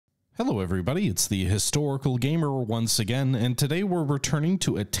Hello everybody, it's the Historical Gamer once again, and today we're returning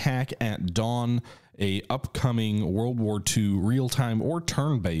to Attack at Dawn, a upcoming World War II real-time or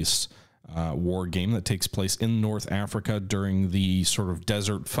turn-based war game that takes place in North Africa during the sort of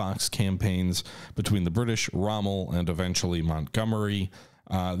Desert Fox campaigns between the British, Rommel, and eventually Montgomery.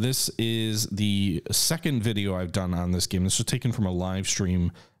 This is the second video I've done on this game. This was taken from a live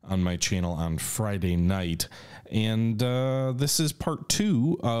stream on my channel on Friday night, and this is part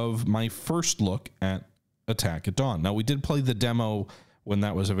 2 of my first look at Attack at Dawn. Now, we did play the demo when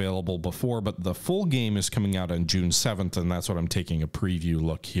that was available before, but the full game is coming out on June 7th, and that's what I'm taking a preview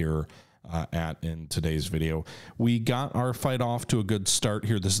look here at in today's video. We got our fight off to a good start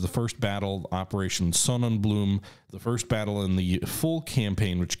here. This is the first battle, Operation Sonnenblume, the first battle in the full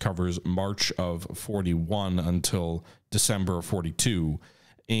campaign, which covers March of 41 until December of 42.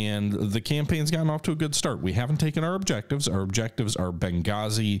 And the campaign's gotten off to a good start. We haven't taken our objectives. Our objectives are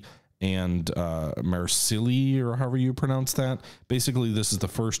Benghazi and Marseille, or however you pronounce that. Basically, this is the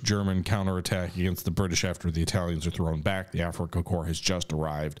first German counterattack against the British after the Italians are thrown back. The Panzer Corps has just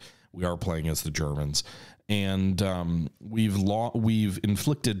arrived. We are playing as the Germans, and we've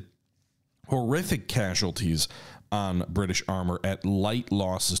inflicted horrific casualties on British armor at light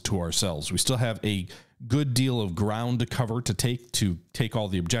losses to ourselves. We still have a good deal of ground to cover to take all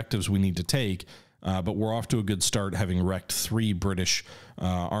the objectives we need to take, but we're off to a good start, having wrecked 3 British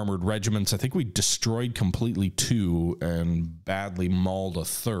armored regiments. I think we destroyed completely 2 and badly mauled a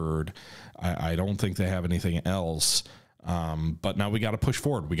 3rd. I don't think they have anything else. But now we got to push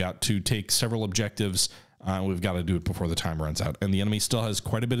forward. We got to take several objectives. We've got to do it before the time runs out. And the enemy still has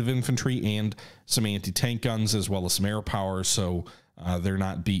quite a bit of infantry and some anti-tank guns, as well as some air power. So they're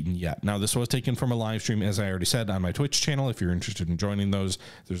not beaten yet. Now, this was taken from a live stream, as I already said, on my Twitch channel. If you're interested in joining those,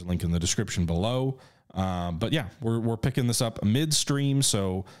 there's a link in the description below. But yeah, we're picking this up midstream.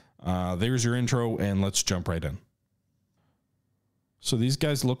 So there's your intro, and let's jump right in. So these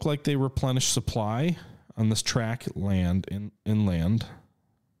guys look like they replenish supply on this track inland.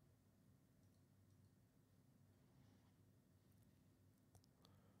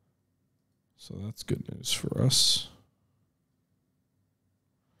 So that's good news for us.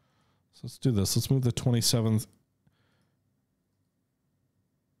 So let's do this. Let's move the 27th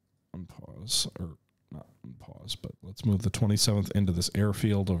on pause, or not on pause, but let's move the 27th into this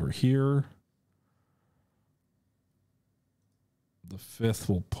airfield over here. The 5th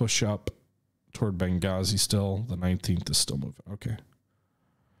will push up toward Benghazi still. The 19th is still moving. Okay.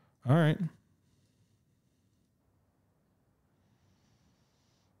 All right.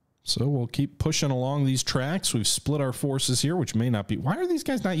 So we'll keep pushing along these tracks. We've split our forces here, which may not be... Why are these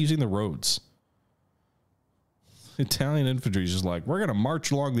guys not using the roads? Italian infantry is just like, we're going to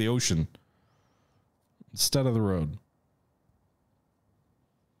march along the ocean instead of the road.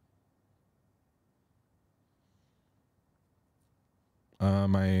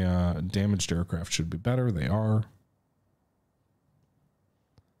 My damaged aircraft should be better. They are.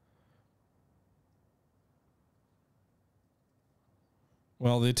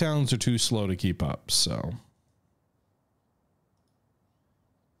 Well, the Italians are too slow to keep up, so.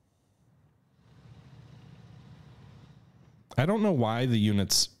 I don't know why the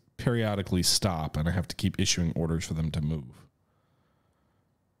units periodically stop and I have to keep issuing orders for them to move.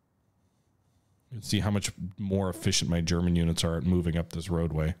 You can see how much more efficient my German units are at moving up this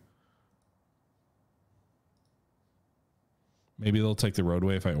roadway. Maybe they'll take the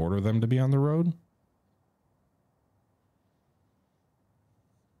roadway if I order them to be on the road.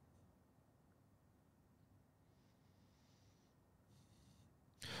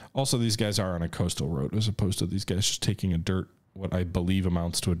 Also, these guys are on a coastal road as opposed to these guys just taking a what I believe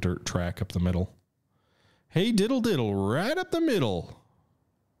amounts to a dirt track up the middle. Hey, diddle diddle, right up the middle.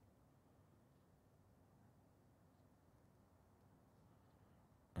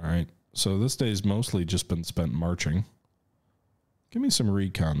 All right, so this day's mostly just been spent marching. Give me some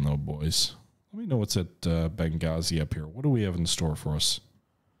recon, though, boys. Let me know what's at Benghazi up here. What do we have in store for us?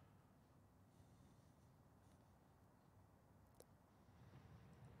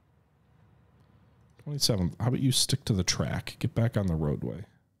 '27th. How about you stick to the track? Get back on the roadway.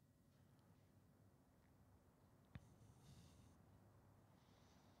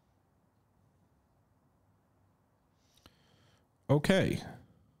 Okay.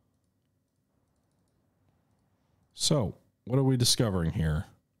 So, what are we discovering here?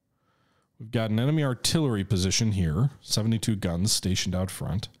 We've got an enemy artillery position here, 72 guns stationed out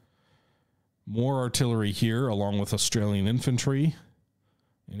front. More artillery here, along with Australian infantry,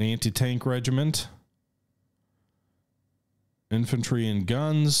 an anti-tank regiment, infantry and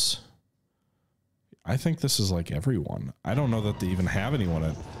guns. I think this is like everyone. I don't know that they even have anyone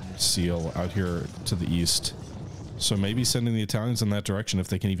at seal out here to the east. So maybe sending the Italians in that direction, if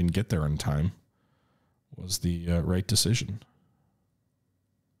they can even get there in time, was the right decision.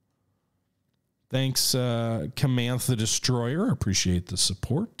 Thanks, Command the Destroyer. Appreciate the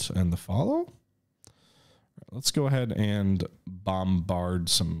support and the follow. Let's go ahead and bombard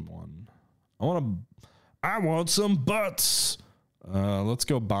someone. I want some butts. Let's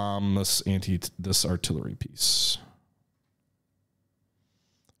go bomb this artillery piece.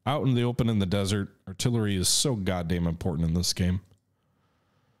 Out in the open in the desert, artillery is so goddamn important in this game.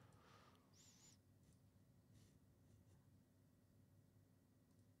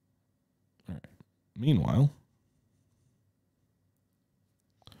 All right. Meanwhile,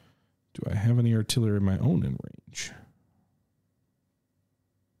 do I have any artillery of my own in range?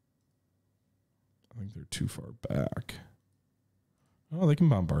 I think they're too far back. Oh, they can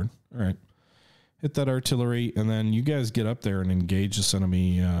bombard. All right. Hit that artillery, and then you guys get up there and engage this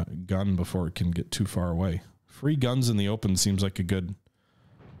enemy gun before it can get too far away. Free guns in the open seems like a good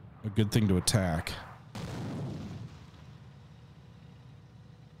thing to attack.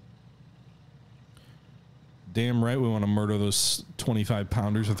 Damn right we want to murder those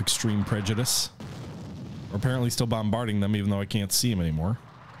 25-pounders with extreme prejudice. We're apparently still bombarding them, even though I can't see them anymore.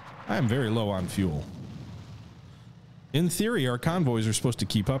 I am very low on fuel. In theory, our convoys are supposed to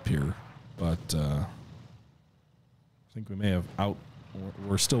keep up here, but I think we may have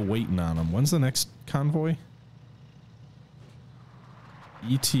we're still waiting on them. When's the next convoy?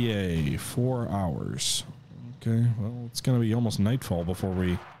 ETA, 4 hours. Okay, well, it's going to be almost nightfall before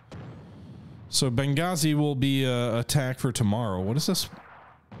we... So Benghazi will be attacked for tomorrow. What does this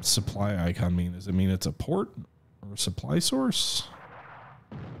supply icon mean? Does it mean it's a port or a supply source?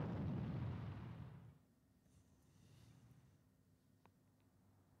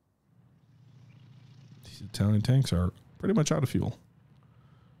 These Italian tanks are pretty much out of fuel.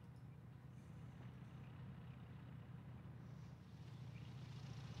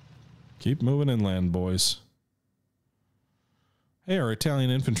 Keep moving inland, boys. Hey, our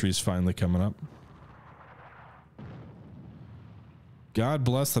Italian infantry is finally coming up. God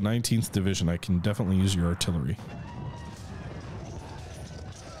bless the 19th Division. I can definitely use your artillery.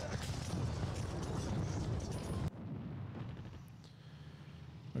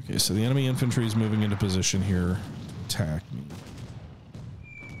 Okay, so the enemy infantry is moving into position here to attack me.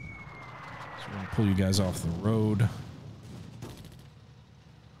 So we're going to pull you guys off the road.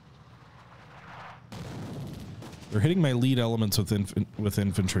 They're hitting my lead elements with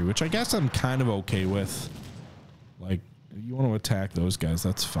infantry, which I guess I'm kind of okay with. Like, if you want to attack those guys,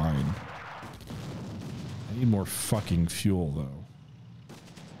 that's fine. I need more fucking fuel, though.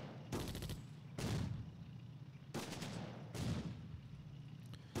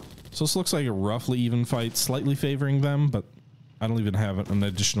 So this looks like a roughly even fight, slightly favoring them, but I don't even have an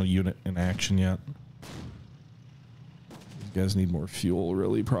additional unit in action yet. These guys need more fuel,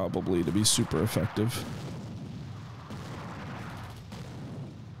 really, probably, to be super effective.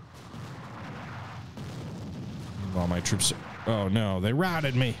 All my troops. Oh no, they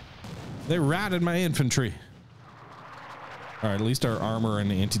routed me. They routed my infantry. All right, at least our armor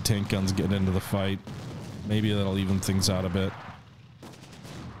and anti-tank guns get into the fight. Maybe that'll even things out a bit.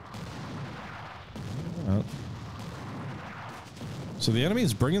 So the enemy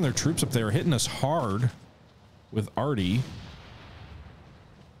is bringing their troops up there, hitting us hard with arty.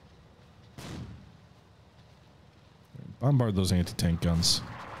 Bombard those anti-tank guns.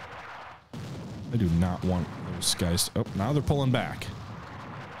 I do not want those guys. Oh, now they're pulling back.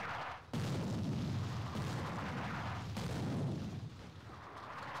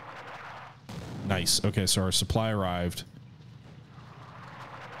 Nice. Okay, so our supply arrived.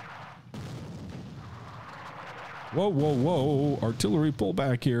 Whoa, whoa, whoa. Artillery pull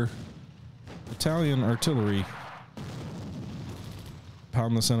back here. Italian artillery.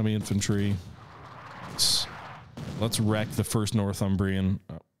 Pound this enemy infantry. Let's wreck the first Northumbrian.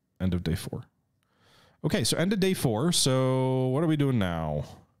 Oh, end of day 4. Okay, so end of day 4. So what are we doing now?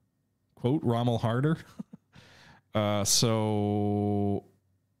 Quote Rommel harder. So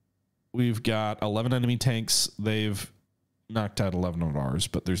we've got 11 enemy tanks. They've knocked out 11 of ours,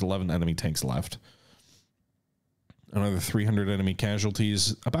 but there's 11 enemy tanks left. Another 300 enemy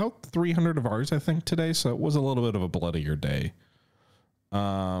casualties. About 300 of ours, I think, today. So it was a little bit of a bloodier day.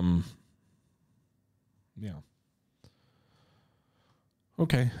 Yeah.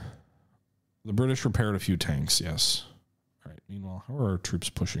 Okay. The British repaired a few tanks, yes. All right, meanwhile, how are our troops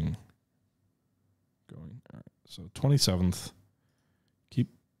pushing? Going. All right, so 27th.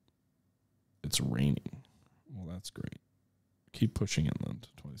 It's raining. Well, that's great. Keep pushing inland,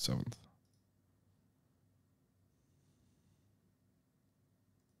 27th.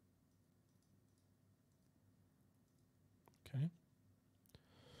 Okay.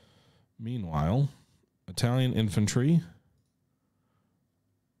 Meanwhile, Italian infantry,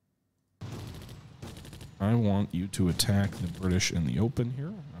 I want you to attack the British in the open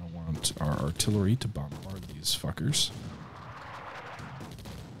here. I want our artillery to bombard these fuckers.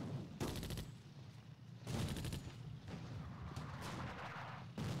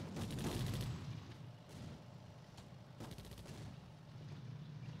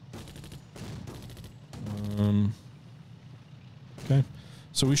 Okay,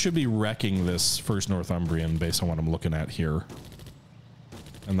 so we should be wrecking this 1st Northumbrian based on what I'm looking at here.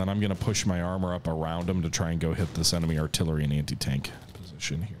 And then I'm going to push my armor up around him to try and go hit this enemy artillery and anti-tank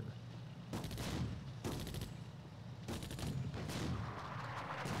position here.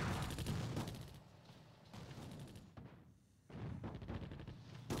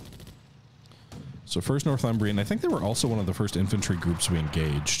 So 1st Northumbrian, I think they were also one of the first infantry groups we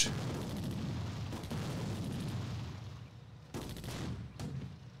engaged.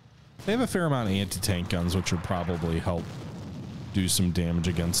 They have a fair amount of anti-tank guns, which would probably help do some damage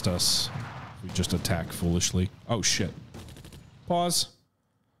against us if we just attack foolishly. Oh, shit. Pause.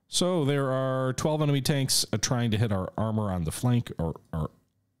 So there are 12 enemy tanks trying to hit our armor on the flank, or our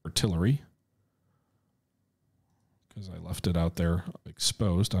artillery. Because I left it out there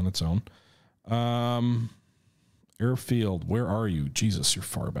exposed on its own. Airfield, where are you? Jesus, you're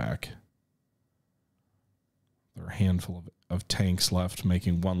far back. There are a handful of tanks left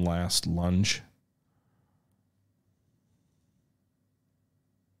making one last lunge.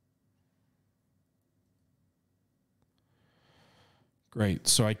 Great,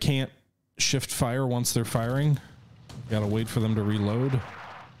 so I can't shift fire once they're firing. Gotta wait for them to reload.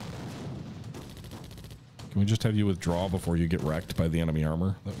 Can we just have you withdraw before you get wrecked by the enemy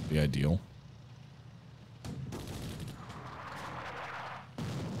armor? That would be ideal.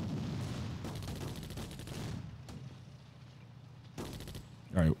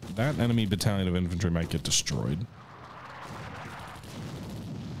 All right, that enemy battalion of infantry might get destroyed.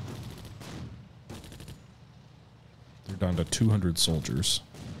 They're down to 200 soldiers.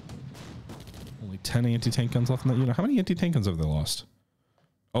 Only 10 anti-tank guns left in that unit. How many anti-tank guns have they lost?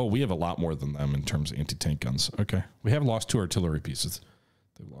 Oh, we have a lot more than them in terms of anti-tank guns. Okay. We have lost 2 artillery pieces.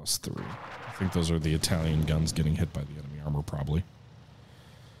 They lost 3. I think those are the Italian guns getting hit by the enemy armor, probably.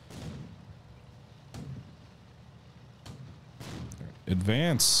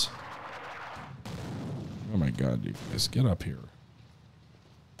 Advance. Oh my god, you guys, get up here.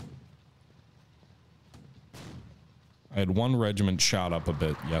 I had 1 regiment shot up a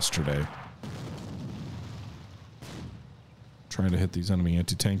bit yesterday, trying to hit these enemy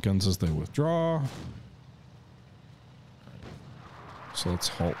anti-tank guns as they withdraw. Right. So let's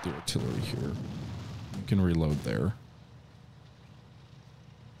halt the artillery here. You can reload there.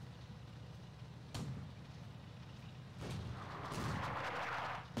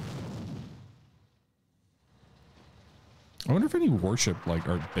 I wonder if any warship, like,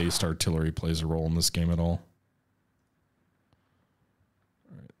 based artillery plays a role in this game at all.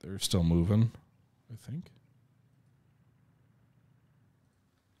 All right, they're still moving, I think.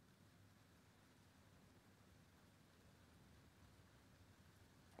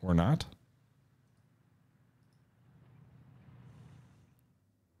 Or not.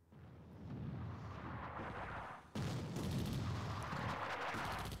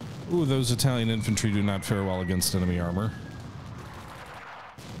 Ooh, those Italian infantry do not fare well against enemy armor.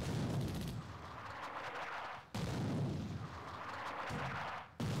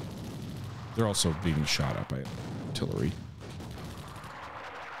 They're also being shot at by artillery.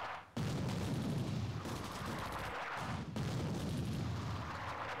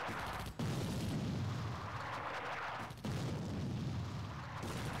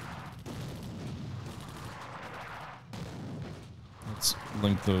 Let's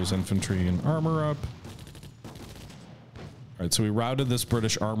link those infantry and armor up. All right, so we routed this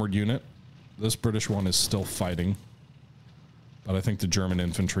British armored unit. This British one is still fighting. But I think the German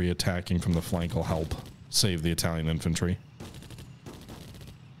infantry attacking from the flank will help save the Italian infantry.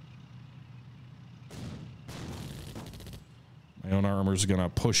 My own armor's gonna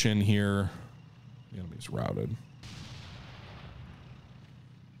push in here. The enemy's routed.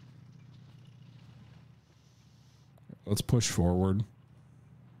 Let's push forward.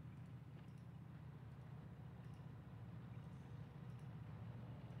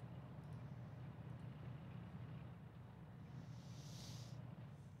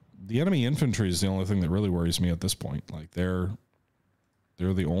 The enemy infantry is the only thing that really worries me at this point. Like they're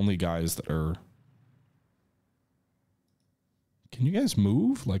the only guys that are. Can you guys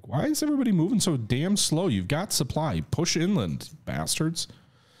move? Like, why is everybody moving so damn slow? You've got supply. Push inland, bastards.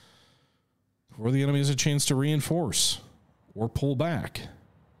 Before the enemy has a chance to reinforce. or pull back.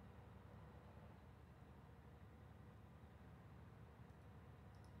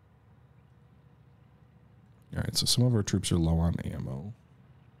 All right, so some of our troops are low on ammo.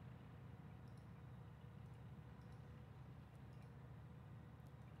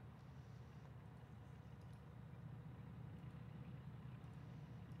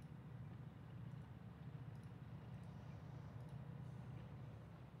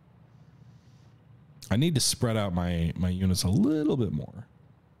 I need to spread out my units a little bit more.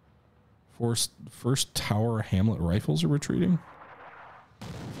 First Tower Hamlet rifles are retreating.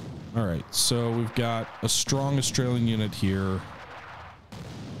 All right, so we've got a strong Australian unit here.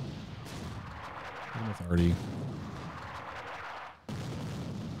 With Artie.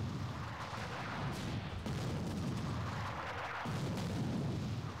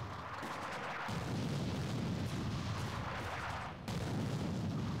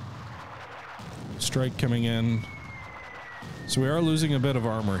 Strike coming in. So we are losing a bit of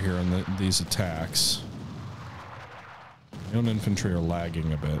armor here in these attacks. My own infantry are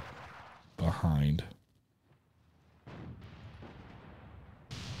lagging a bit behind.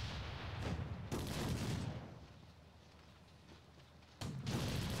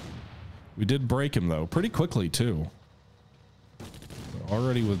 We did break him though, pretty quickly too. They're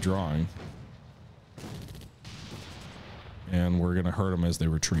already withdrawing. And we're gonna hurt them as they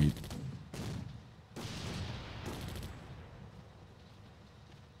retreat.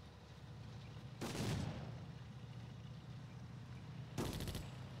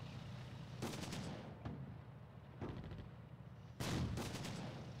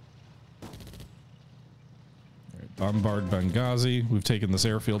 Bombard Benghazi. We've taken this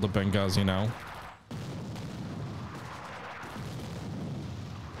airfield of Benghazi now.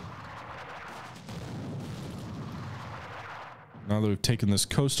 Now that we've taken this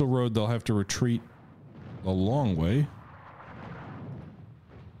coastal road, they'll have to retreat a long way.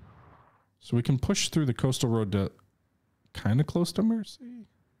 So we can push through the coastal road to kind of close to Mercy.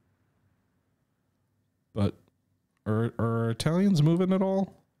 But are Italians moving at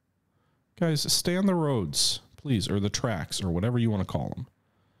all? Guys, stay on the roads. Please, or the tracks, or whatever you want to call them.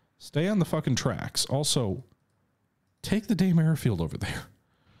 Stay on the fucking tracks. Also, take the damn airfield over there.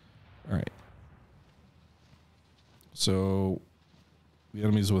 All right. So, the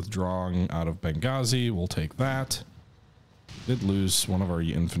enemy's withdrawing out of Benghazi. We'll take that. Did lose one of our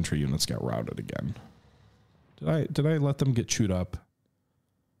infantry units, got routed again. Did I let them get chewed up?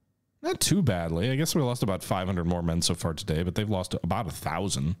 Not too badly. I guess we lost about 500 more men so far today, but they've lost about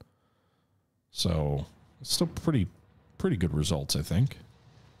 1,000. So... still pretty good results, I think.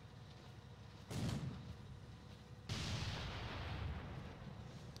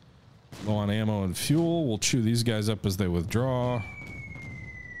 Low on ammo and fuel. We'll chew these guys up as they withdraw.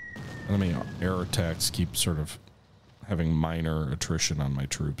 Enemy air attacks keep sort of having minor attrition on my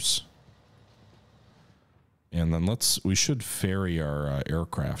troops. And then we should ferry our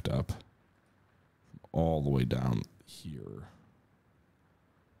aircraft up all the way down here.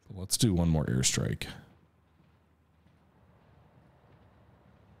 But let's do one more airstrike.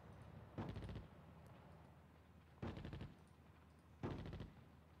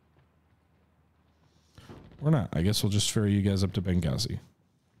 Or not. I guess we'll just ferry you guys up to Benghazi.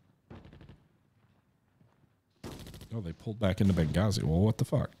 Oh, they pulled back into Benghazi. Well, what the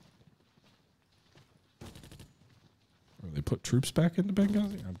fuck? Or they put troops back into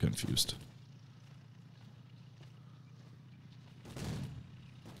Benghazi? I'm confused.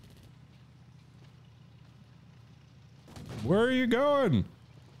 Where are you going?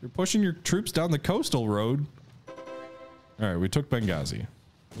 You're pushing your troops down the coastal road. All right, we took Benghazi.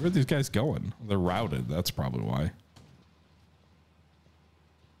 Where are these guys going? They're routed. That's probably why.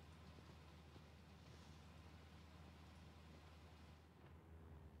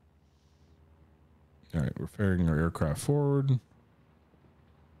 All right, we're ferrying our aircraft forward.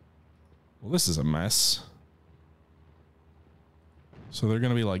 Well, this is a mess. So they're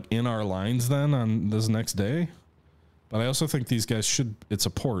going to be like in our lines then on this next day? But I also think these guys should... it's a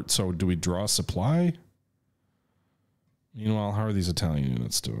port, so do we draw supply? Meanwhile, how are these Italian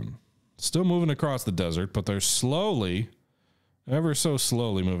units doing? Still moving across the desert, but they're slowly, ever so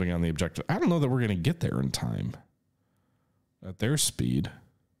slowly moving on the objective. I don't know that we're going to get there in time at their speed.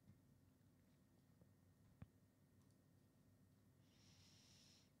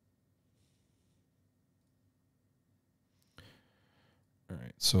 All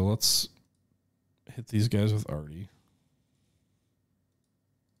right, so let's hit these guys with Artie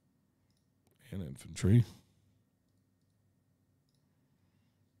and infantry.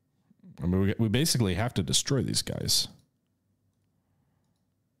 I mean, we basically have to destroy these guys.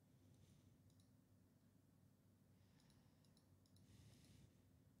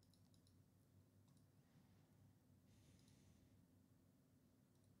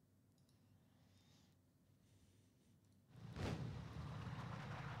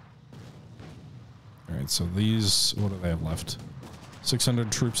 right, so these, what do they have left?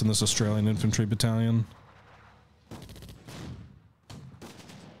 600 troops in this Australian infantry battalion.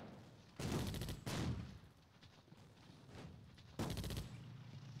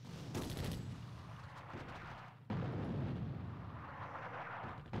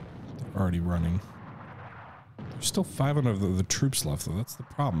 They're already running. There's still 500 of the troops left, though. That's the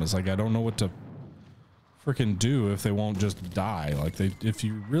problem. Is like I don't know what to freaking do if they won't just die. Like if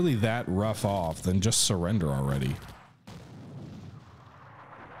you're really that rough off, then just surrender already.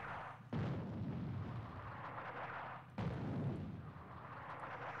 All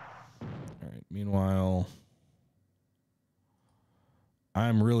right. Meanwhile,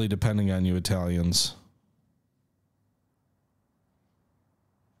 I'm really depending on you Italians.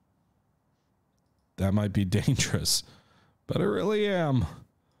 That might be dangerous, but I really am.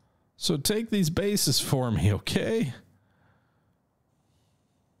 So take these bases for me, okay?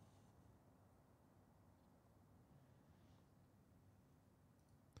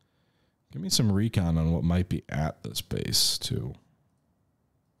 Give me some recon on what might be at this base, too.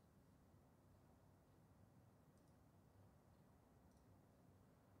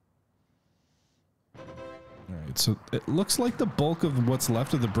 All right, so it looks like the bulk of what's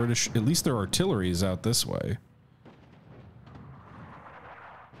left of the British, at least their artillery, is out this way.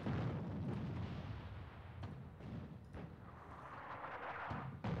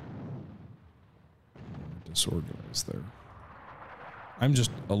 Disorganized there. I'm just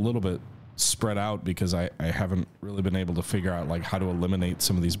a little bit spread out because I haven't really been able to figure out like how to eliminate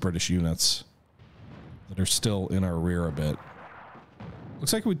some of these British units that are still in our rear a bit.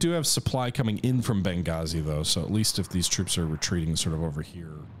 Looks like we do have supply coming in from Benghazi though, so at least if these troops are retreating sort of over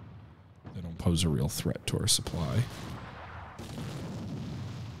here, they don't pose a real threat to our supply.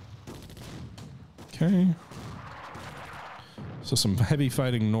 Okay. So some heavy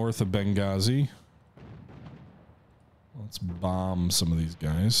fighting north of Benghazi. Let's bomb some of these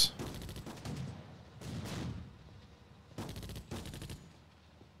guys.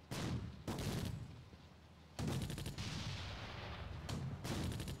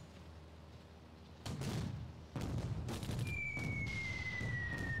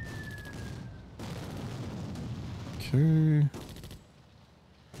 Okay.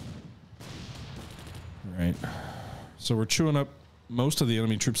 All right. So we're chewing up most of the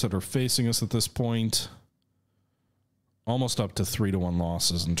enemy troops that are facing us at this point. Almost up to 3-1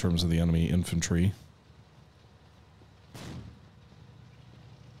 losses in terms of the enemy infantry.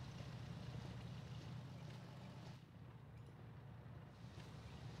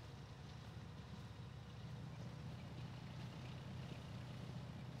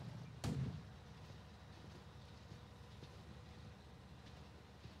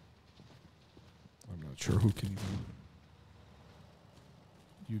 I'm not sure who can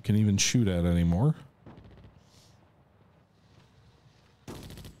you can even shoot at anymore.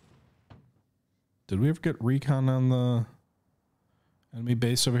 Did we ever get recon on the enemy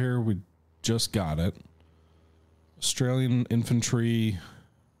base over here? We just got it. Australian infantry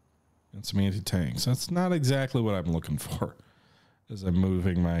and some anti-tanks. That's not exactly what I'm looking for as I'm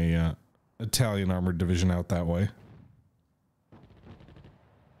moving my Italian armored division out that way.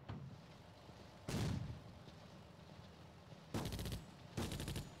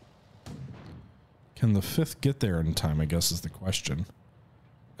 Can the 5th get there in time, I guess is the question.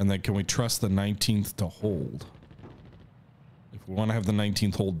 And then can we trust the 19th to hold? If we want to have the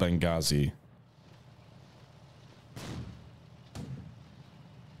 19th hold Benghazi.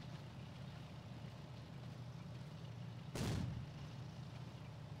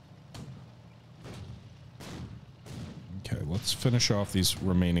 Okay, let's finish off these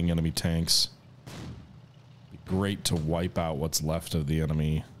remaining enemy tanks. Be great to wipe out what's left of the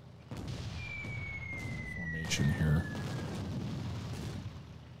enemy formation here.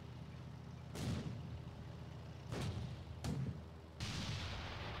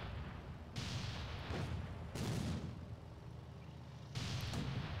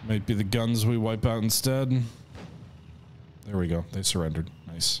 Might be the guns we wipe out instead. There we go. They surrendered.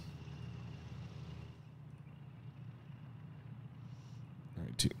 Nice. All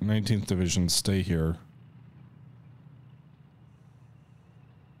right, 19th Division, stay here.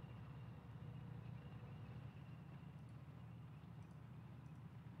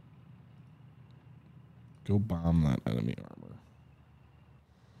 Go bomb that enemy armor.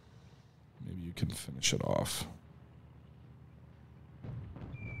 Maybe you can finish it off.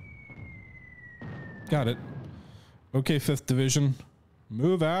 Got it. Okay, 5th Division.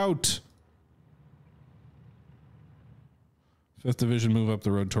 Move out. 5th Division, move up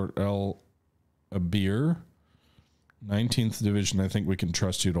the road toward El Abir. 19th Division, I think we can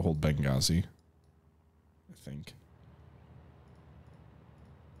trust you to hold Benghazi. think.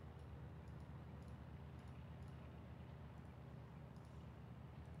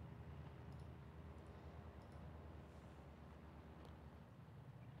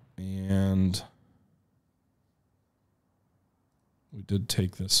 And we did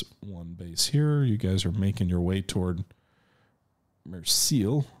take this one base here. You guys are making your way toward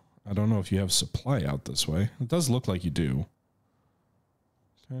Marseille. I don't know if you have supply out this way. It does look like you do.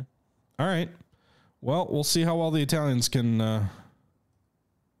 Okay. All right. Well, we'll see how well the Italians can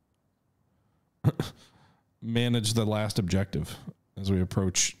manage the last objective as we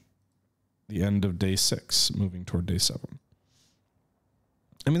approach the end of day 6, moving toward day 7.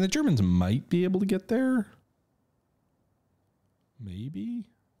 I mean, the Germans might be able to get there. Maybe.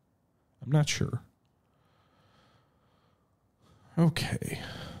 I'm not sure. Okay.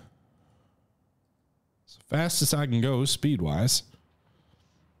 As fast as I can go speed-wise.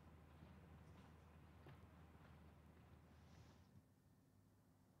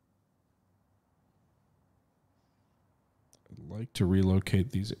 I'd like to relocate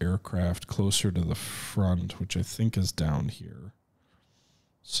these aircraft closer to the front, which I think is down here.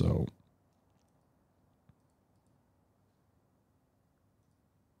 So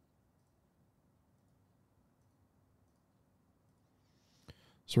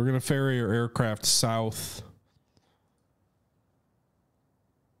we're going to ferry our aircraft south.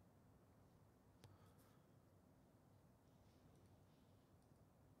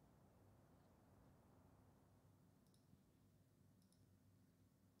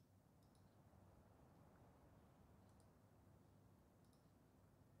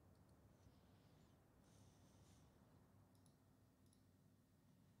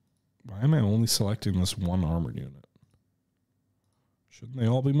 Why am I only selecting this one armored unit? Shouldn't they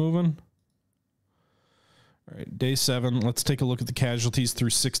all be moving? All right, day 7. Let's take a look at the casualties through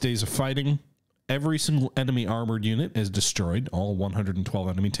 6 days of fighting. Every single enemy armored unit is destroyed, all 112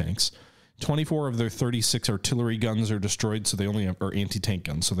 enemy tanks. 24 of their 36 artillery guns are destroyed, so they only have, or anti-tank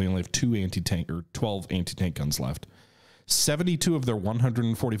guns, so they only have 2 anti-tank, or 12 anti-tank guns left. 72 of their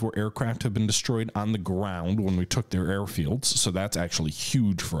 144 aircraft have been destroyed on the ground when we took their airfields, so that's actually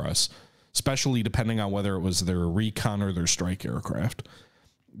huge for us, especially depending on whether it was their recon or their strike aircraft.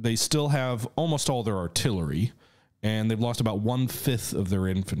 They still have almost all their artillery, and they've lost about 1/5 of their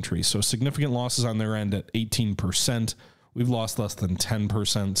infantry, so significant losses on their end at 18%. We've lost less than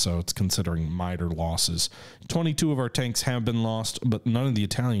 10%, so it's considering minor losses. 22 of our tanks have been lost, but none of the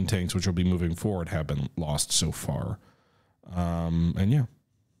Italian tanks, which will be moving forward, have been lost so far. And yeah.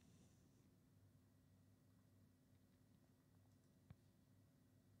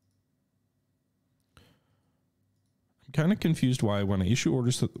 I'm kind of confused why when I issue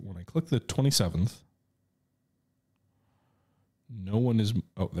orders, when I click the 27th, no one is,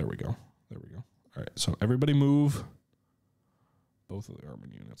 oh, there we go. There we go. All right, so everybody move. Both of the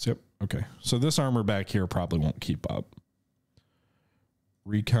armored units. Yep. Okay. So this armor back here probably won't keep up.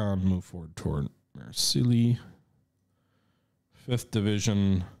 Recon, move forward toward Marseille. 5th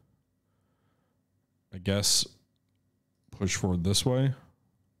Division, I guess, push forward this way.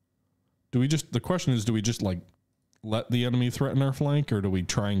 Do we just, the question is, do we just like let the enemy threaten our flank, or do we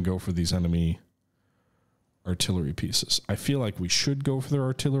try and go for these enemy artillery pieces? I feel like we should go for their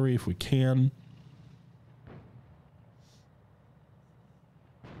artillery if we can.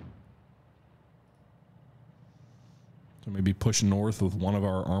 So maybe push north with one of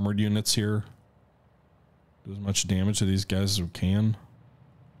our armored units here. Do as much damage to these guys as we can.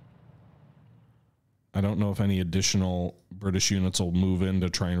 I don't know if any additional British units will move in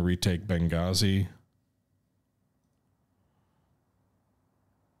to try and retake Benghazi.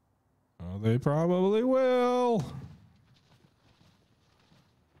 Oh, they probably will.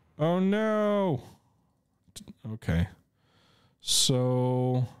 Oh no. Okay.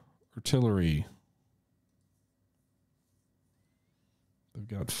 So, artillery. They've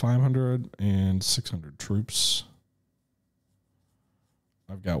got 500 and 600 troops.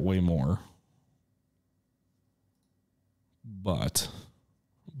 I've got way more. But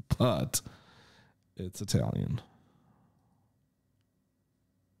it's Italian.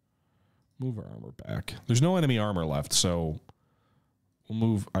 Move our armor back. There's no enemy armor left, so we'll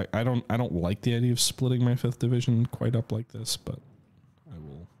move. I don't like the idea of splitting my 5th Division quite up like this, but I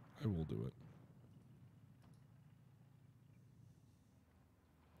will do it.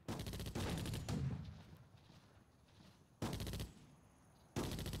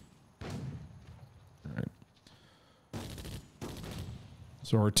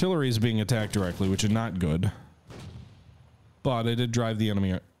 So artillery is being attacked directly, which is not good. But it did drive the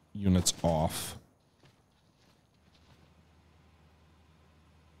enemy units off.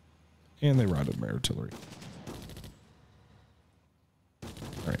 And they routed my artillery.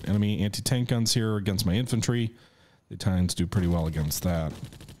 right, enemy anti-tank guns here against my infantry. The Italians do pretty well against that.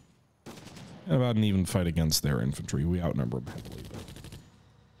 And about an even fight against their infantry. We outnumber them heavily.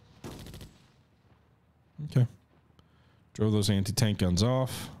 But... okay. Drove those anti-tank guns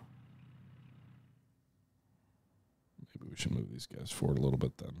off. Maybe we should move these guys forward a little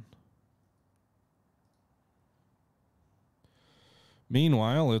bit then.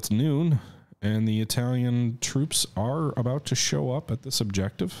 Meanwhile, it's noon, and the Italian troops are about to show up at this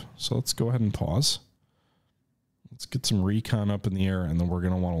objective. So let's go ahead and pause. Let's get some recon up in the air, and then we're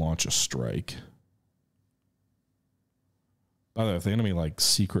going to want to launch a strike. By the way, if the enemy like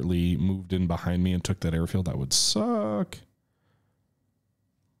secretly moved in behind me and took that airfield, that would suck.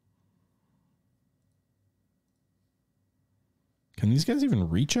 Can these guys even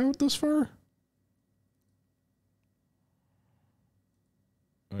reach out this far?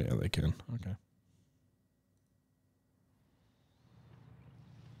 Oh yeah, they can. Okay.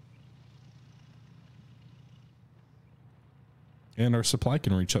 And our supply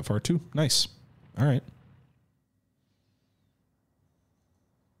can reach that far too. Nice. All right.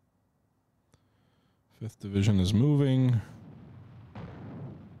 Fifth Division is moving.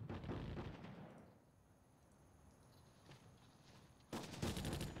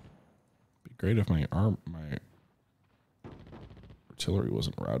 Be great if my artillery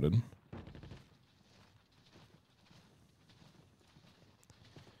wasn't routed.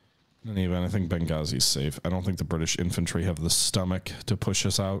 In any event, I think Benghazi's safe. I don't think the British infantry have the stomach to push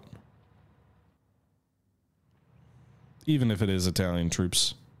us out. Even if it is Italian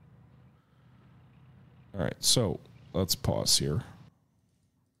troops. All right, so let's pause here.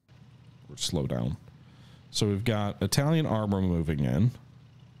 Or slow down. So we've got Italian armor moving in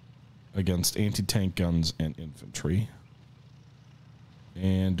against anti-tank guns and infantry.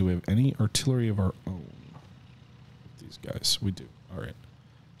 And do we have any artillery of our own? These guys, we do. All right.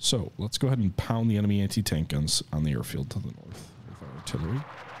 So let's go ahead and pound the enemy anti-tank guns on the airfield to the north with our artillery.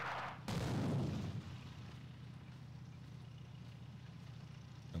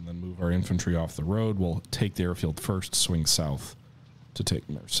 And then move our infantry off the road. We'll take the airfield first, swing south to take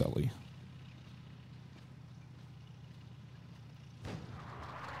Marseille.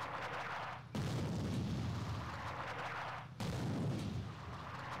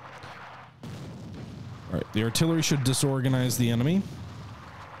 All right, the artillery should disorganize the enemy.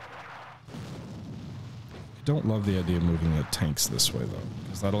 I don't love the idea of moving the tanks this way, though,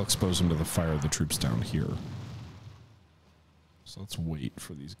 because that'll expose them to the fire of the troops down here. So let's wait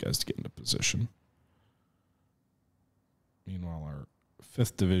for these guys to get into position. Meanwhile, our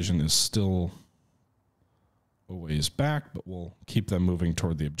 5th Division is still a ways back, but we'll keep them moving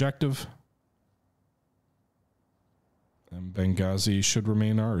toward the objective. And Benghazi should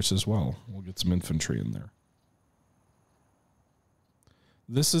remain ours as well. We'll get some infantry in there.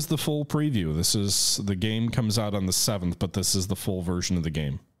 This is the full preview. This is, the game comes out on the 7th, but this is the full version of the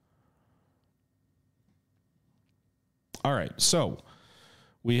game. All right, so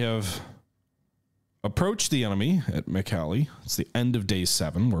we have approached the enemy at Mekali. It's the end of day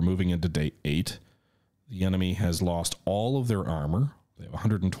 7. We're moving into day 8. The enemy has lost all of their armor. They have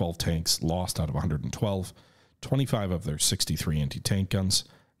 112 tanks lost out of 112. 25 of their 63 anti-tank guns,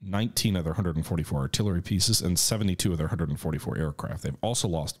 19 of their 144 artillery pieces, and 72 of their 144 aircraft. They've also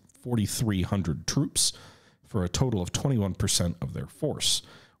lost 4,300 troops for a total of 21% of their force.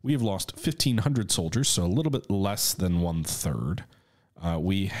 We have lost 1,500 soldiers, so a little bit less than 1/3.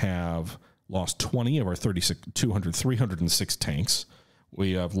 We have lost 20 of our 306 tanks.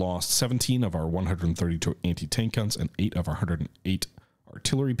 We have lost 17 of our 132 anti-tank guns and 8 of our 108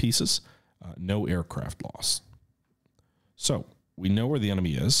 artillery pieces. No aircraft loss. So we know where the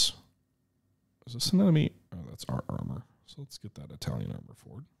enemy is. Is this an enemy? Oh, that's our armor. So let's get that Italian armor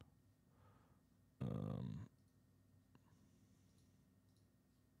forward.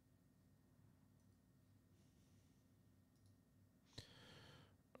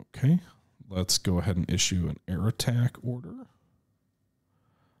 Okay, let's go ahead and issue an air attack order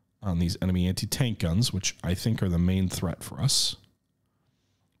on these enemy anti-tank guns, which I think are the main threat for us.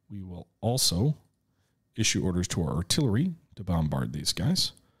 We will also issue orders to our artillery to bombard these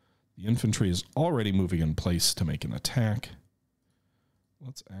guys. The infantry is already moving in place to make an attack.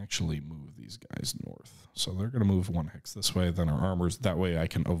 Let's actually move these guys north. So they're going to move 1 hex this way, then our armors. That way I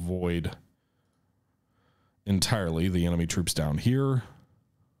can avoid entirely the enemy troops down here.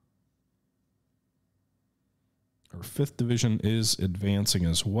 Our 5th Division is advancing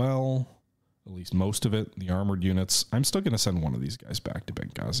as well. At least most of it, the armored units. I'm still going to send one of these guys back to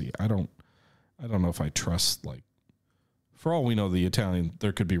Benghazi. I don't know if I trust like For all we know, the Italian,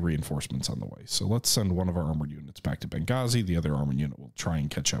 there could be reinforcements on the way. So let's send one of our armored units back to Benghazi. The other armored unit will try and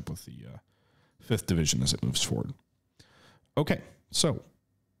catch up with the 5th Division as it moves forward. Okay, so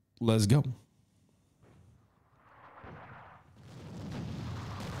let's go.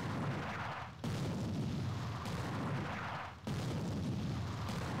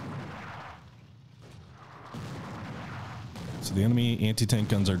 So the enemy anti-tank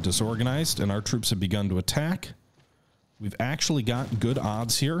guns are disorganized and our troops have begun to attack. We've actually got good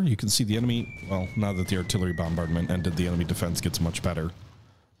odds here. You can see the enemy, well, now that the artillery bombardment ended, the enemy defense gets much better.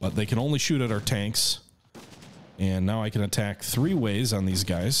 But they can only shoot at our tanks. And now I can attack 3 ways on these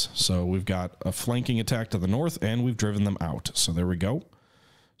guys. So we've got a flanking attack to the north and we've driven them out. So there we go.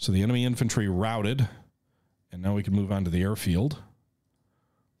 So the enemy infantry routed. And now we can move on to the airfield.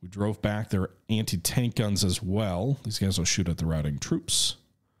 We drove back their anti-tank guns as well. These guys will shoot at the routing troops.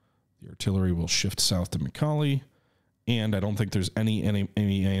 The artillery will shift south to Mikali. And I don't think there's any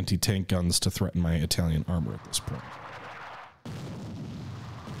anti-tank guns to threaten my Italian armor at this point. I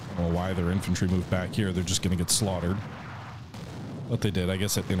don't know why their infantry moved back here. They're just going to get slaughtered. But they did. I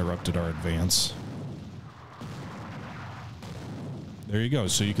guess it interrupted our advance. There you go.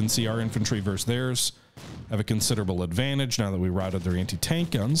 So you can see our infantry versus theirs have a considerable advantage now that we routed their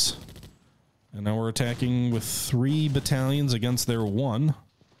anti-tank guns. And now we're attacking with 3 battalions against their 1.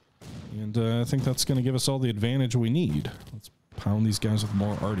 And I think that's going to give us all the advantage we need. Let's pound these guys with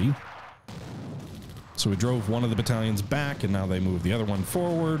more arty. So we drove one of the battalions back, and now they move the other one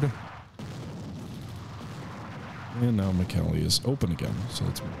forward. And now Mikali is open again. So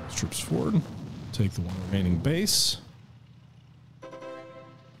let's move those troops forward. Take the one remaining base.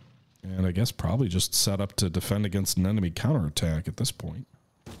 And I guess probably just set up to defend against an enemy counterattack at this point.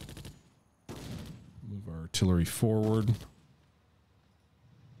 Move our artillery forward.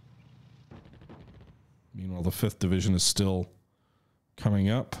 Meanwhile, the 5th Division is still coming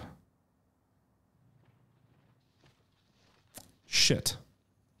up. Shit.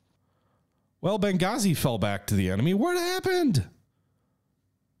 Well, Benghazi fell back to the enemy. What happened?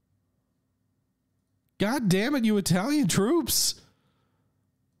 God damn it, you Italian troops.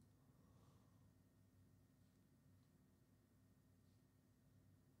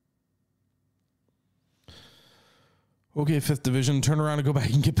 Okay, 5th Division, turn around and go back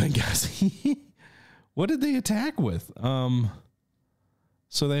and get Benghazi. What did they attack with?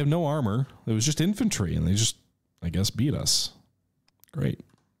 So they have no armor. It was just infantry, and they just, I guess, beat us. Great.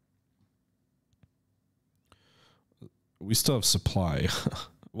 We still have supply.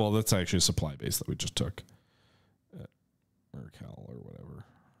 Well, that's actually a supply base that we just took. At Mercal or whatever.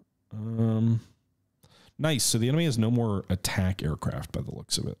 Nice. So the enemy has no more attack aircraft by the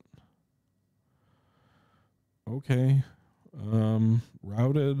looks of it. Okay.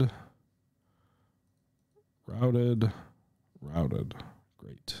 Routed.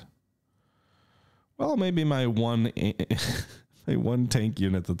 Great. Well, maybe my one tank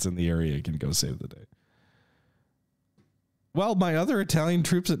unit that's in the area can go save the day. Well, my other Italian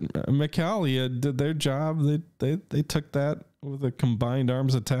troops at Mikali did their job. They took that with a combined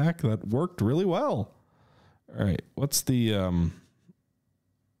arms attack that worked really well. All right, what's the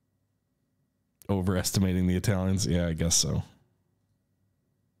overestimating the Italians? Yeah, I guess so.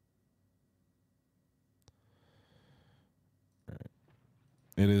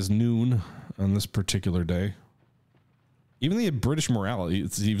 It is noon on this particular day. Even the British morale,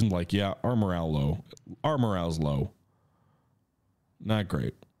 it's even like, yeah, our morale low. Our morale's low. Not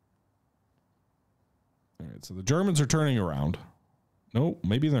great. All right, so the Germans are turning around. No,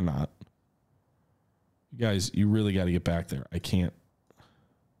 maybe they're not. You guys, you really got to get back there. I can't.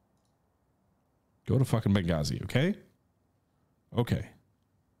 Go to fucking Benghazi, okay? Okay.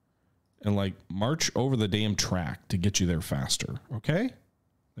 And, like, march over the damn track to get you there faster, okay?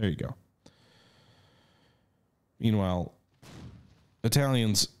 There you go. Meanwhile,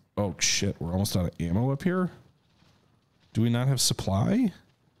 Italians... Oh, shit. We're almost out of ammo up here. Do we not have supply?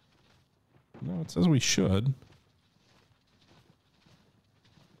 No, it says we should.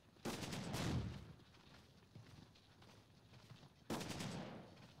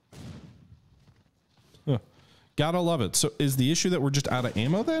 Huh. Gotta love it. So is the issue that we're just out of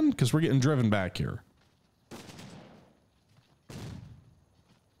ammo then? Because we're getting driven back here.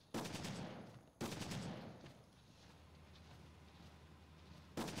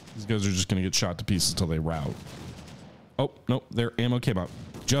 These guys are just going to get shot to pieces until they rout. Oh, no, their ammo came out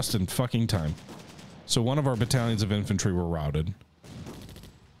just in fucking time. So one of our battalions of infantry were routed.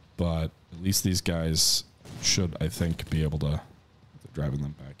 But at least these guys should, I think, be able to... They're driving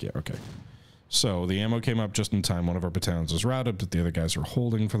them back. Yeah, okay. So the ammo came up just in time. One of our battalions was routed, but the other guys are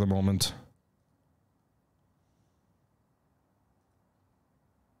holding for the moment.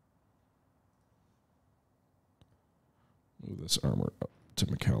 move this armor up to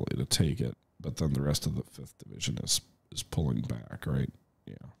McKelly to take it, but then the rest of the 5th Division is pulling back, right?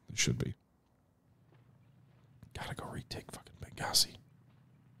 Yeah, they should be. Gotta go retake fucking Benghazi.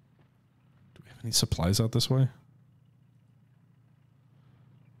 Do we have any supplies out this way?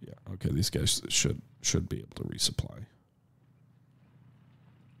 Yeah, okay, these guys should be able to resupply.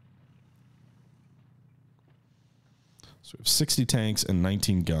 So we have 60 tanks and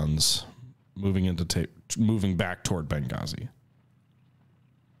 19 guns moving back toward Benghazi.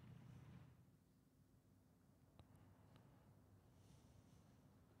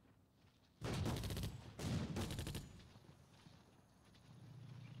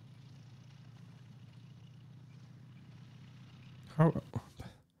 How?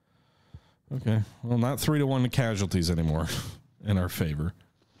 Okay, well, not 3-1 casualties anymore in our favor.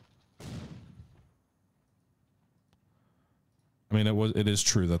 I mean, it is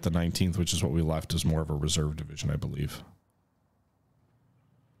true that the 19th, which is what we left, is more of a reserve division, I believe.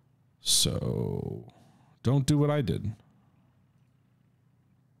 So, don't do what I did.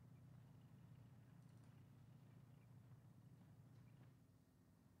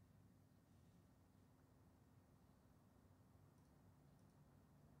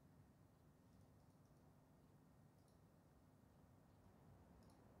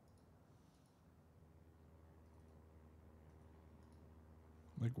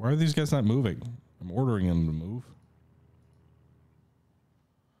 Like, why are these guys not moving? I'm ordering them to move.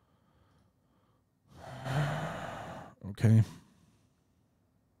 Okay.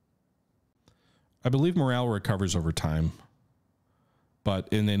 I believe morale recovers over time. But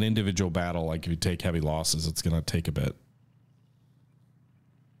in an individual battle, like if you take heavy losses, it's going to take a bit.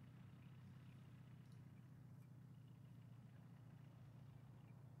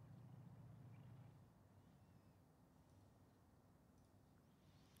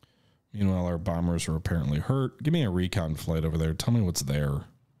 Meanwhile, our bombers are apparently hurt. Give me a recon flight over there. Tell me what's there.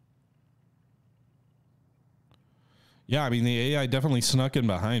 Yeah, I mean, the AI definitely snuck in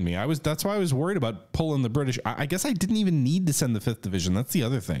behind me. That's why I was worried about pulling the British. I guess I didn't even need to send the 5th Division. That's the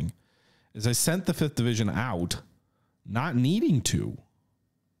other thing. Is I sent the 5th Division out, not needing to.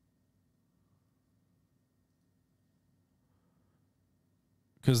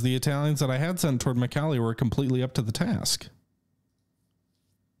 Because the Italians that I had sent toward McKelly were completely up to the task.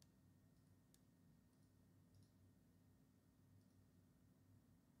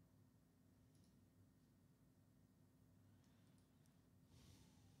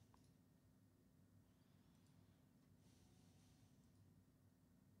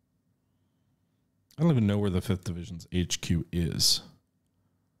 I don't even know where the 5th Division's HQ is.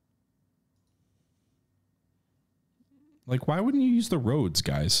 Like, why wouldn't you use the roads,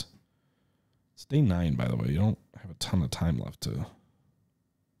 guys? It's day 9, by the way. You don't have a ton of time left to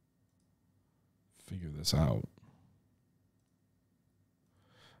figure this out.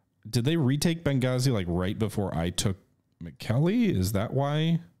 Did they retake Benghazi, like, right before I took McKelly? Is that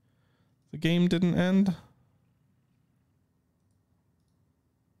why the game didn't end?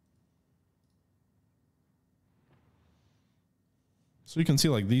 So you can see,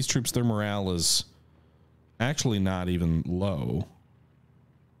 like, these troops, their morale is actually not even low.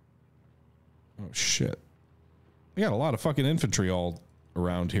 Oh, shit. We got a lot of fucking infantry all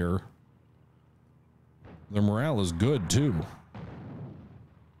around here. Their morale is good, too.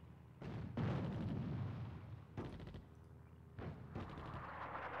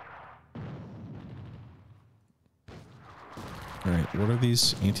 All right, what are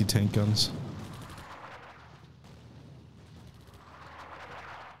these anti-tank guns?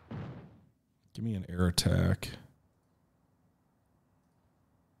 Give me an air attack.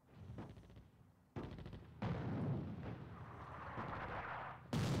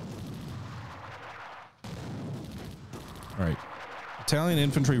 All right. Italian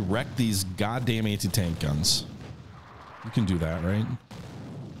infantry wreck these goddamn anti-tank guns. You can do that, right?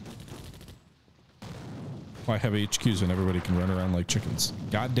 Why have HQs when everybody can run around like chickens?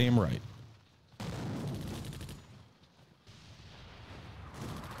 Goddamn right.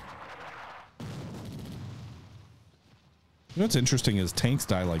 You know what's interesting is tanks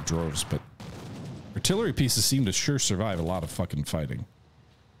die like droves, but artillery pieces seem to sure survive a lot of fucking fighting.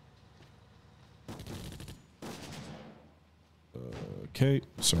 Okay,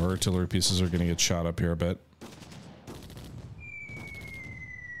 so our artillery pieces are going to get shot up here a bit.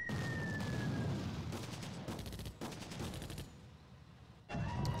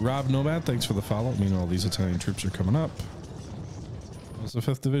 Rob Nomad, thanks for the follow. Meanwhile, these Italian troops are coming up. How's the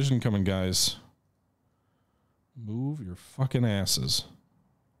 5th Division coming, guys? Move your fucking asses.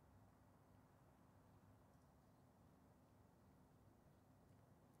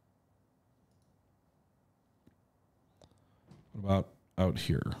 What about out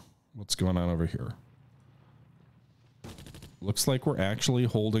here? What's going on over here? Looks like we're actually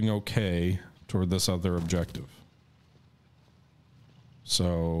holding okay toward this other objective.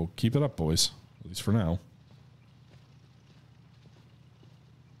 So keep it up, boys. At least for now.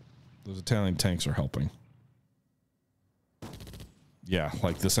 Those Italian tanks are helping. Yeah,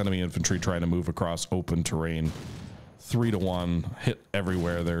 like this enemy infantry trying to move across open terrain. 3-to-1, hit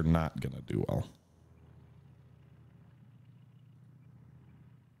everywhere. They're not going to do well.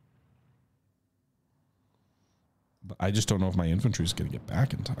 But I just don't know if my infantry is going to get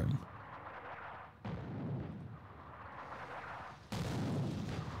back in time.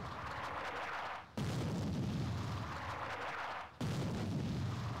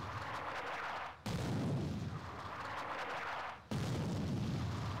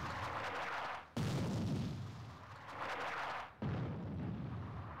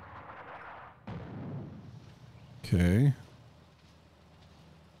 Okay.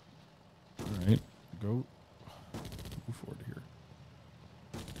 All right. Go. Move forward here.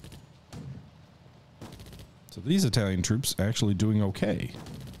 So these Italian troops actually doing okay.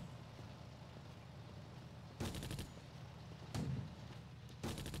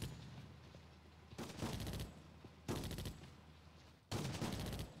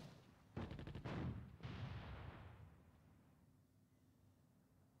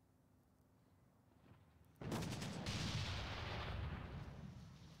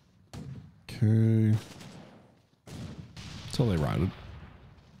 Okay. Until they routed.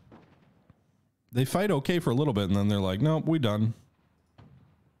 They fight okay for a little bit and then they're like, nope, we done.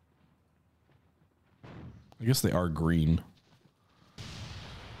 I guess they are green.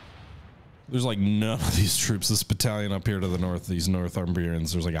 There's like none of these troops. This battalion up here to the north, these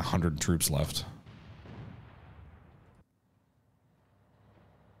Northumbrians, there's like 100 troops left.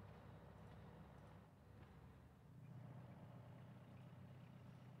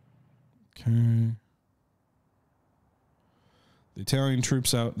 Okay. The Italian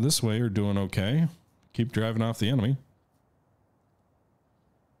troops out this way are doing okay. Keep driving off the enemy.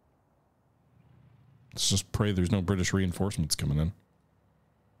 Let's just pray there's no British reinforcements coming in.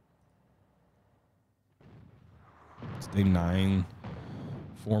 It's day 9.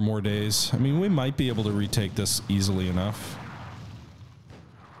 4 more days. I mean, we might be able to retake this easily enough.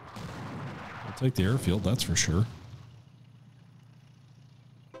 We'll take the airfield, that's for sure.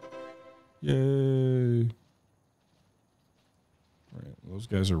 Yay. All right, those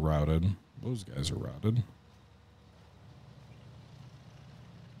guys are routed. Those guys are routed.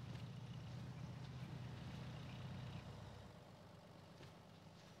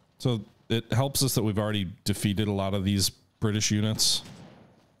 So it helps us that we've already defeated a lot of these British units,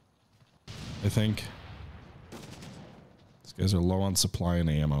 I think. These guys are low on supply and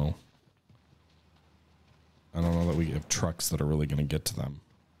ammo. I don't know that we have trucks that are really going to get to them.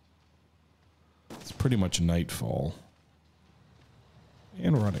 It's pretty much nightfall.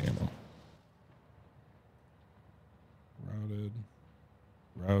 And we're out of ammo. Routed.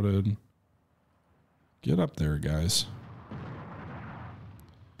 Routed. Get up there, guys.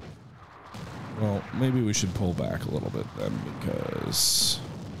 Well, maybe we should pull back a little bit then, because...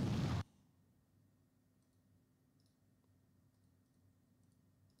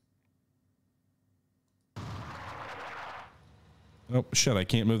 Oh, shit, I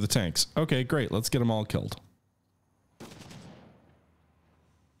can't move the tanks. Okay, great. Let's get them all killed.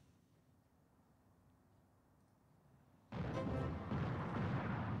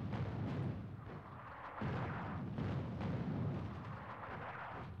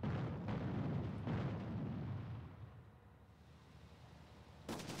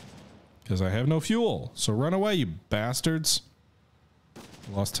 Because I have no fuel. So run away, you bastards.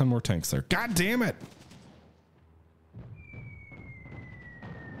 Lost 10 more tanks there. God damn it!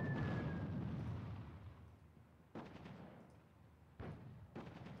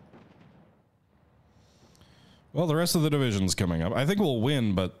 Well, the rest of the division's coming up. I think we'll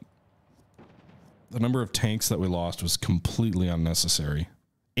win, but the number of tanks that we lost was completely unnecessary.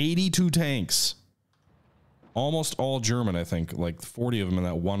 82 tanks. Almost all German, I think. Like 40 of them in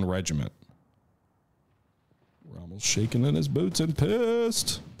that one regiment. Rommel's shaking in his boots and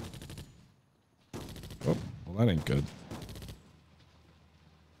pissed. Oh, well, that ain't good.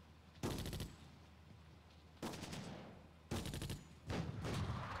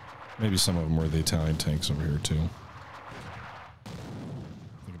 Maybe some of them were the Italian tanks over here, too.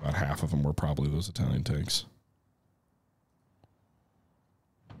 I think about half of them were probably those Italian tanks.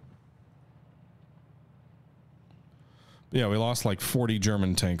 But yeah, we lost like 40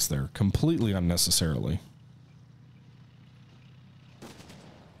 German tanks there, completely unnecessarily.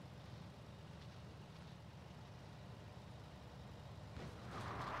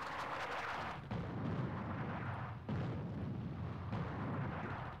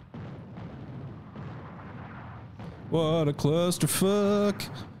 What a clusterfuck.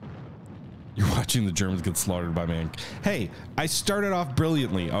 You're watching the Germans get slaughtered by man. Hey, I started off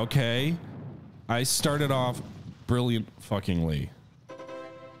brilliantly, okay? I started off brilliant fuckingly.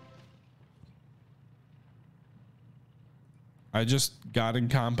 I just got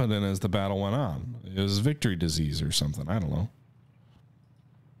incompetent as the battle went on. It was victory disease or something. I don't know.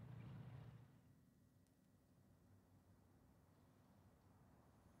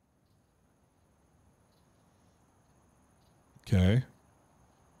 Okay.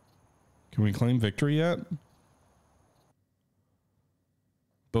 Can we claim victory yet?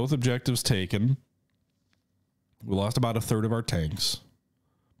 Both objectives taken. We lost about a third of our tanks.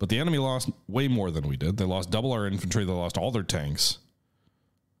 But the enemy lost way more than we did. They lost double our infantry. They lost all their tanks.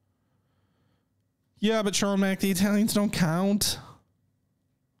 Yeah, but Sean Mac, the Italians don't count.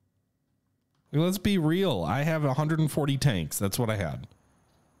 Like, let's be real. I have 140 tanks. That's what I had.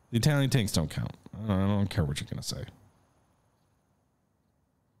 The Italian tanks don't count. I don't care what you're going to say.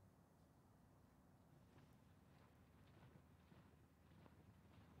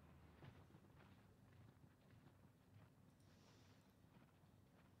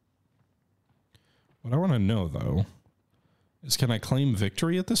 What I want to know, though, is can I claim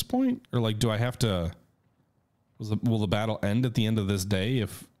victory at this point? Or, like, do I have to... Will the battle end at the end of this day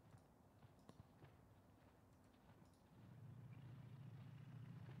if...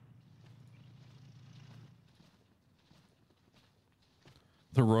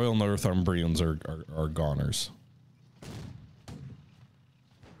 The Royal Northumbrians are goners.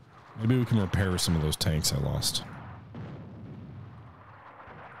 Maybe we can repair some of those tanks I lost.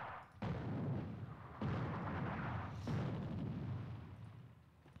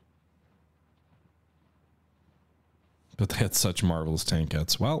 But they had such marvelous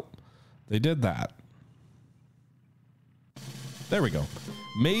tankettes. Well, they did that. There we go.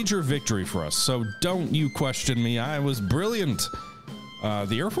 Major victory for us. So don't you question me. I was brilliant.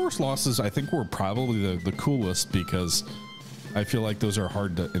 The Air Force losses, I think, were probably the coolest because I feel like those are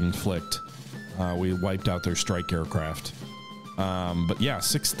hard to inflict. We wiped out their strike aircraft. But yeah,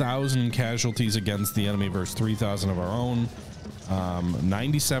 6,000 casualties against the enemy versus 3,000 of our own.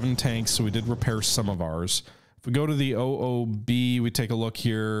 97 tanks, so we did repair some of ours. If we go to the OOB, we take a look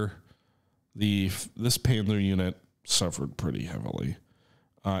here. This Panzer unit suffered pretty heavily.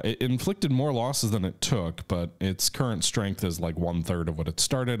 It inflicted more losses than it took, but its current strength is like 1/3 of what it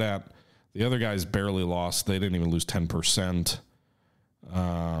started at. The other guys barely lost. They didn't even lose 10%.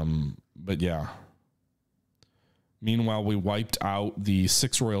 But yeah. Meanwhile, we wiped out the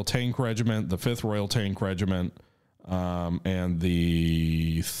 6th Royal Tank Regiment, the 5th Royal Tank Regiment, and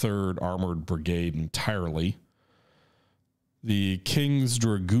the 3rd Armored Brigade entirely. The King's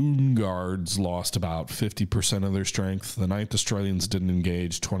Dragoon Guards lost about 50% of their strength. The 9th Australians didn't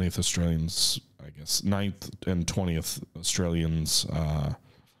engage. 20th Australians, I guess, 9th and 20th Australians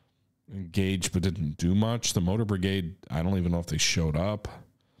engaged but didn't do much. The Motor Brigade, I don't even know if they showed up.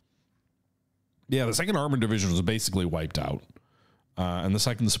 Yeah, the 2nd Armored Division was basically wiped out. And the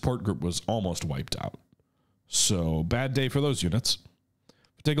 2nd Support Group was almost wiped out. So, bad day for those units.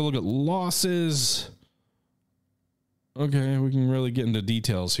 Take a look at losses. Okay, we can really get into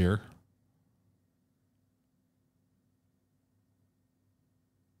details here.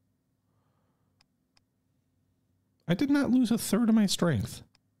 I did not lose 1/3 of my strength.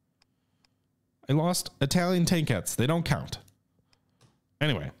 I lost Italian tankettes. They don't count.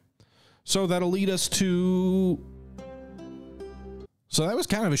 Anyway, so that'll lead us to... So that was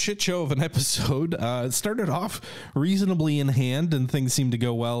kind of a shit show of an episode. It started off reasonably in hand and things seemed to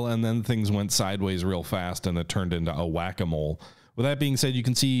go well, and then things went sideways real fast and it turned into a whack-a-mole. With that being said, you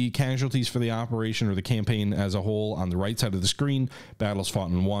can see casualties for the operation or the campaign as a whole on the right side of the screen. Battles fought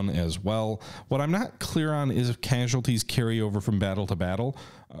and won as well. What I'm not clear on is if casualties carry over from battle to battle,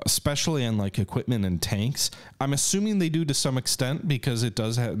 especially on like equipment and tanks. I'm assuming they do to some extent because it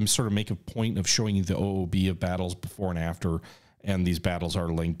does sort of make a point of showing you the OOB of battles before and after, and these battles are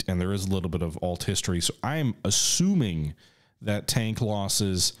linked, and there is a little bit of alt history. So I'm assuming that tank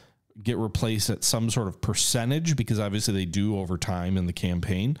losses get replaced at some sort of percentage, because obviously they do over time in the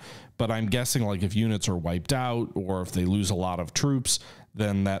campaign. But I'm guessing like if units are wiped out or if they lose a lot of troops,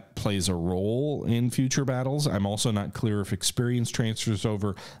 then that plays a role in future battles. I'm also not clear if experience transfers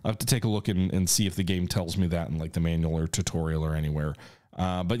over. I'll have to take a look and see if the game tells me that in like the manual or tutorial or anywhere.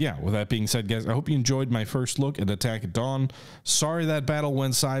 But yeah, with that being said, guys, I hope you enjoyed my first look at Attack at Dawn. Sorry that battle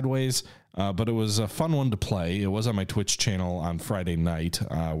went sideways. but it was a fun one to play. It was on my Twitch channel on Friday night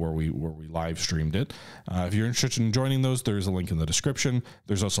where we live streamed it. If you're interested in joining those, there's a link in the description.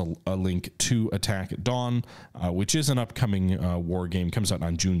 There's also a link to Attack at Dawn, which is an upcoming war game. Comes out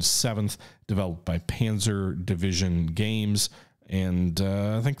on June 7th, developed by Panzer Division Games. And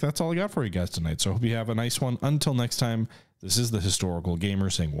I think that's all I got for you guys tonight. So I hope you have a nice one. Until next time, this is the Historical Gamer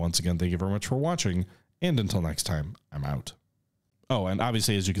saying once again, thank you very much for watching. And until next time, I'm out. Oh, and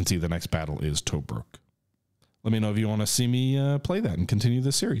obviously, as you can see, the next battle is Tobruk. Let me know if you want to see me play that and continue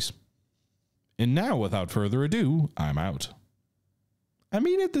this series. And now, without further ado, I'm out. I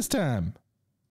mean it this time.